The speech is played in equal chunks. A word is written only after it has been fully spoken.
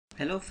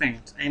Hello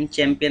friends, I am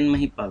champion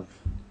Mahipal.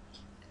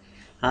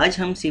 आज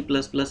हम C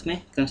plus plus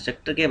में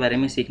कंस्ट्रक्टर के बारे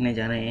में सीखने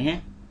जा रहे हैं,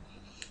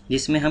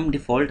 जिसमें हम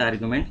डिफ़ॉल्ट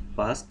आर्गुमेंट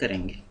पास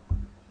करेंगे।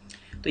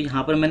 तो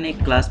यहाँ पर मैंने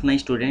एक क्लास बनाई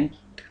स्टूडेंट,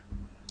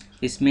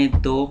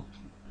 इसमें दो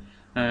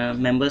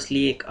मेंबर्स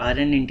लिए, एक आर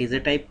एन इंटीजर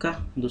टाइप का,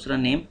 दूसरा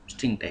नेम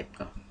स्ट्रिंग टाइप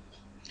का।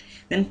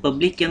 देन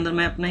पब्लिक के अंदर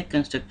मैं अपना एक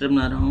कंस्ट्रक्टर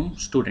बना रहा हूँ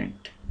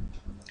स्टूडेंट,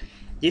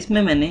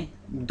 जिसमें मैंने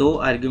दो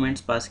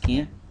आर्ग्यूमेंट्स पास किए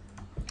हैं।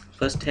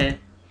 फर्स्ट है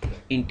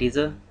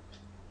इंटीजर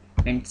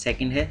एंड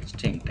सेकंड है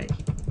स्ट्रिंग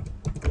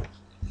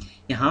टाइप।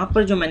 यहाँ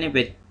पर जो मैंने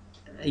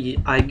ये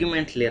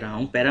आर्ग्यूमेंट ले रहा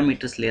हूँ,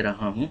 पैरामीटर्स ले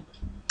रहा हूँ,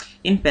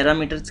 इन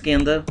पैरामीटर्स के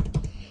अंदर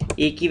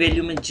ए की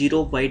वैल्यू मैं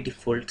 0 बाई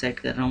डिफ़ॉल्ट सेट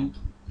कर रहा हूँ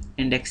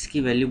एंड एक्स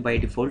की value by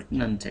default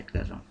none set कर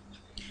रहा हूँ।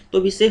 तो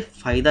अब इससे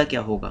फ़ायदा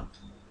क्या होगा?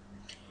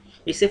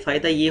 इससे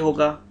फ़ायदा ये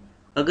होगा,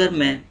 अगर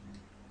मैं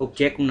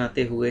ऑब्जेक्ट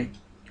बनाते हुए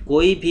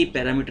कोई भी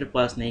पैरामीटर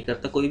पास नहीं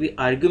करता, कोई भी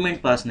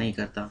आर्ग्यूमेंट पास नहीं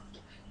करता,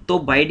 तो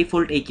बाय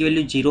डिफ़ॉल्ट ए की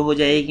वैल्यू 0 हो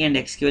जाएगी एंड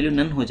एक्स की वैल्यू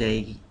नन हो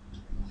जाएगी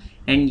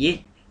एंड ये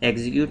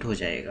एग्जीक्यूट हो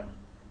जाएगा।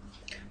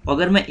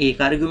 अगर मैं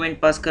एक आर्ग्यूमेंट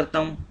पास करता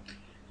हूँ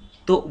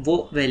तो वो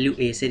वैल्यू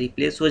ए से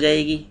रिप्लेस हो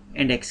जाएगी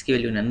एंड एक्स की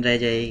वैल्यू नन रह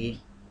जाएगी।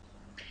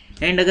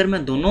 एंड अगर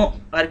मैं दोनों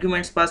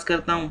आर्ग्यूमेंट्स पास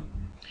करता हूँ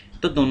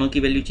तो दोनों की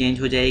वैल्यू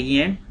चेंज हो जाएगी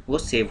एंड वो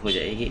सेव हो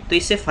जाएगी। तो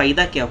इससे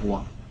फ़ायदा क्या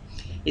हुआ?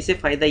 इससे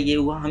फ़ायदा ये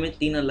हुआ, हमें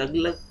 3 अलग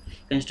अलग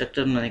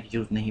कंस्ट्रक्टर बनाने की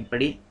जरूरत नहीं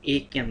पड़ी,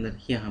 एक के अंदर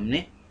ही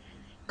हमने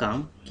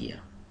काम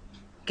किया।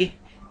 ओके,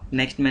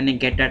 नेक्स्ट मैंने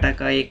गेट डाटा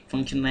का एक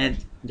फंक्शन बनाया,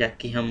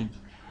 जाके हम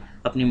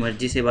अपनी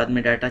मर्ज़ी से बाद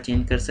में डाटा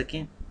चेंज कर सकें,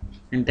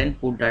 एंड देन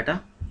पुट डाटा,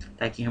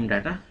 ताकि हम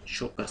डाटा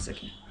शो कर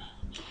सकें।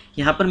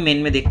 यहाँ पर मेन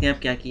में देखते हैं आप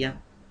क्या किया।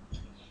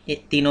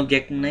 ये 3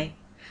 ऑब्जेक्ट बनाए,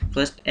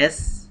 first S,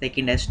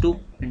 second S2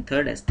 and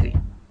third S3।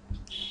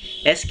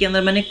 S के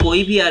अंदर मैंने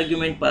कोई भी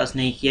आर्ग्यूमेंट पास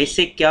नहीं किया।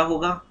 इससे क्या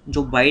होगा,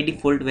 जो बाय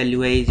डिफ़ॉल्ट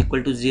वैल्यू है is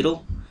equal to 0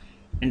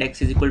 and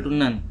x is equal to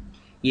none,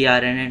 ये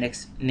are N and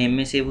x name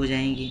में सेव हो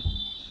जाएंगी।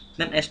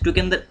 देन S2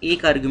 के अंदर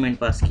एक आर्ग्यूमेंट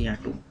पास किया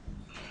 2,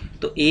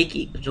 तो एक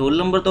ही रोल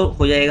नंबर तो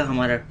हो जाएगा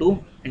हमारा 2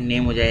 एंड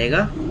नेम हो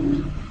जाएगा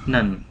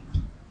नन।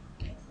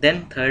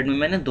 देन थर्ड में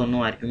मैंने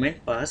दोनों आर्ग्यूमेंट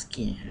पास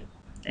किए हैं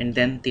एंड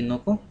देन तीनों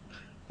को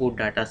पुट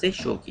डाटा से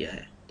शो किया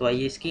है। तो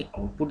आइए इसकी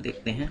आउटपुट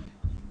देखते हैं।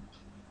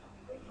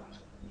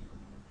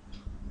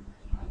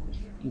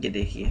 ये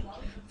देखिए,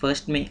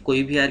 फर्स्ट में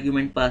कोई भी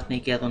आर्ग्यूमेंट पास नहीं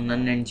किया तो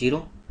नन एंड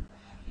 0।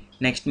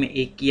 नेक्स्ट में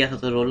एक किया था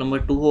तो रोल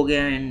नंबर 2 हो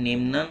गया एंड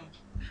नेम नन।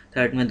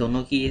 थर्ड में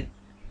दोनों किए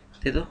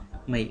थे तो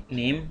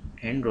नेम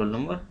एंड रोल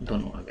नंबर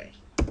दोनों आ गए।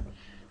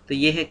 तो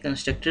ये है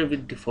constructor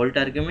with default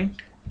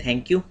argument.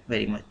 Thank you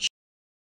very much.